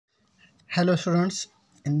Hello students,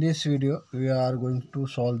 in this video we are going to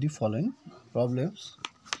solve the following problems.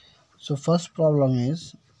 So first problem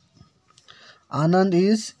is Anand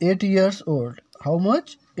is 8 years old. How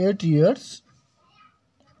much? 8 years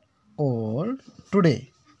old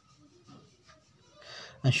today.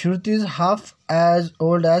 And Shruti is half as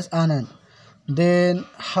old as Anand. Then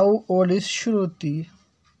how old is Shruti?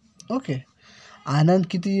 Okay. Anand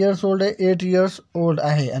किती years old है? 8 years old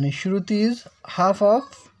आहे आणि Shruti is half of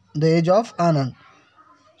the age of Anand.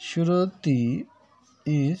 Shruti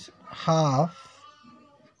is half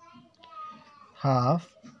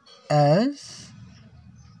as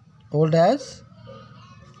old as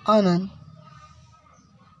Anand.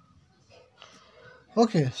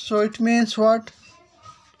 Okay, so it means what?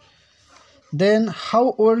 Then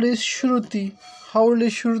how old is Shruti? How old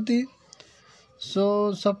is Shruti?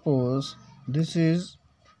 So suppose this is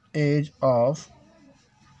age of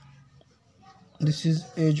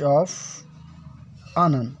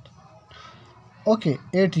Anand. Okay,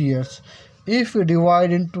 8 years. If we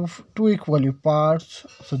divide into two equal parts,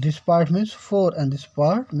 so this part means 4 and this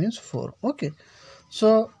part means 4. Okay,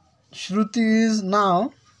 so Shruti is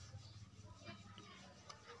now.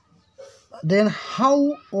 Then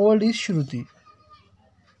how old is Shruti?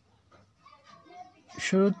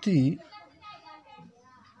 Shruti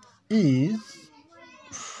is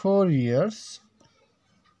 4 years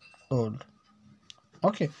old.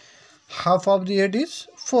 Okay, half of the age is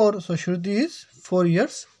 4, so Shruti is 4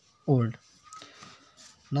 years old.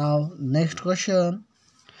 Now next question.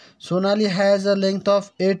 Sonali has a length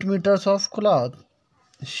of 8 meters of cloth.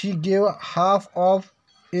 She gave half of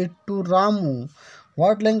it to Ramu.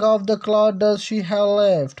 What length of the cloth does she have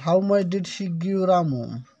left? How much did she give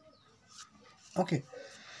Ramu? Okay,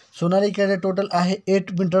 सोनालीकडे total आहे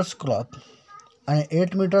 8 metres cloth आणि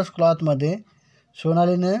 8 metres क्लॉथमध्ये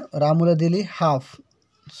सोनालीने रामूला दिली half.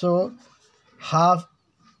 So half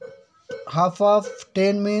of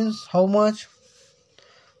 10 means how much?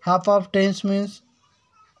 Half of 10 means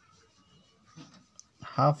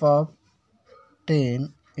half of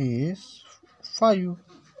 10 is 5.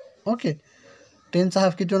 Okay, 10 चा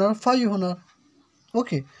half किती होणार? 5 होणार.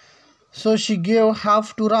 Okay, so she gave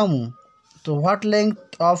half to Ramu. So what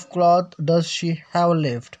length of cloth does she have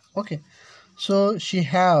left? Okay, so she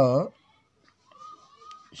have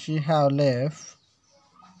left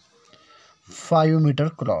 5 meter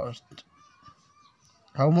cloth.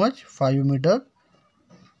 How much? 5 meter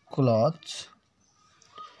cloths.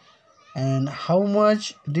 And how much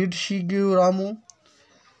did she give Ramu?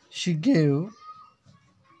 She gave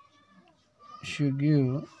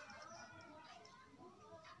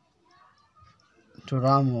to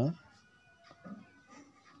Ramu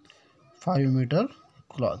 5 meter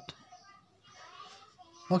cloth.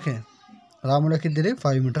 Okay, रामूला किती दिली?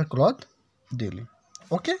 5 meter cloth दिली.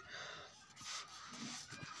 Okay,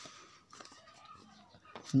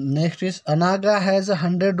 next is Anaga has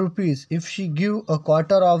 100 rupees. If she give a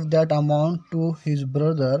quarter of that amount to his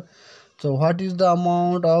brother, so what is the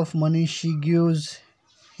amount of money she gives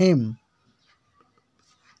him?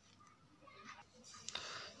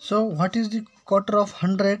 So what is the quarter of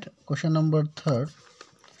 100? Question number 3rd.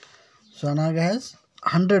 So Anaga has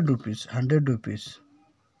 100 rupees.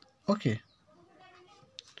 Okay,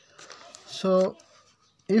 so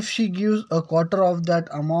if she gives a quarter of that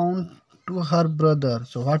amount to her brother,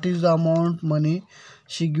 so what is the amount money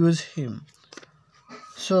she gives him?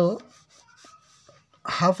 So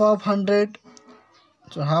half of 100.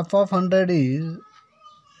 So half of 100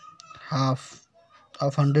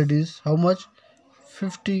 is how much?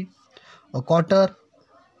 50. A quarter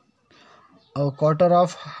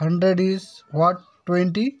of 100 is what?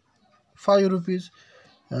 25 rupees.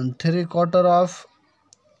 And 3/4 of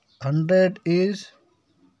 100 is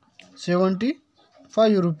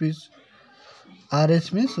 75 rupees. RS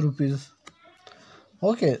means rupees.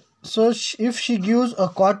 Okay, so if she gives a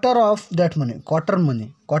quarter of that money, quarter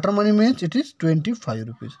money means it is 25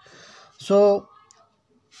 rupees. So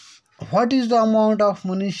what is the amount of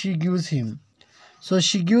money she gives him? So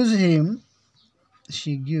she gives him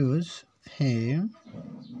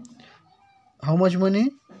how much money?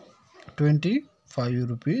 25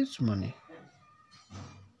 rupees money.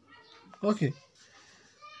 Okay.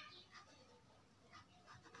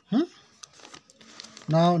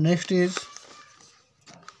 Now next is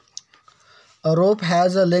a rope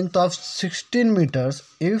has a length of 16 meters.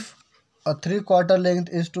 If a 3/4 length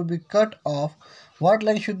is to be cut off, what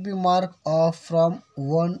length should be marked off from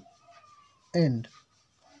one end?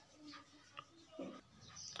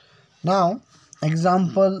 Now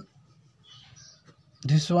example,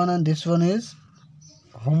 this one and this one is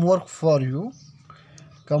homework for you.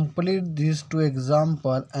 complete these two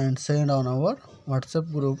example and send on our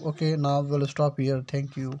WhatsApp group. Okay, now we'll stop here.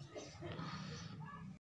 Thank you.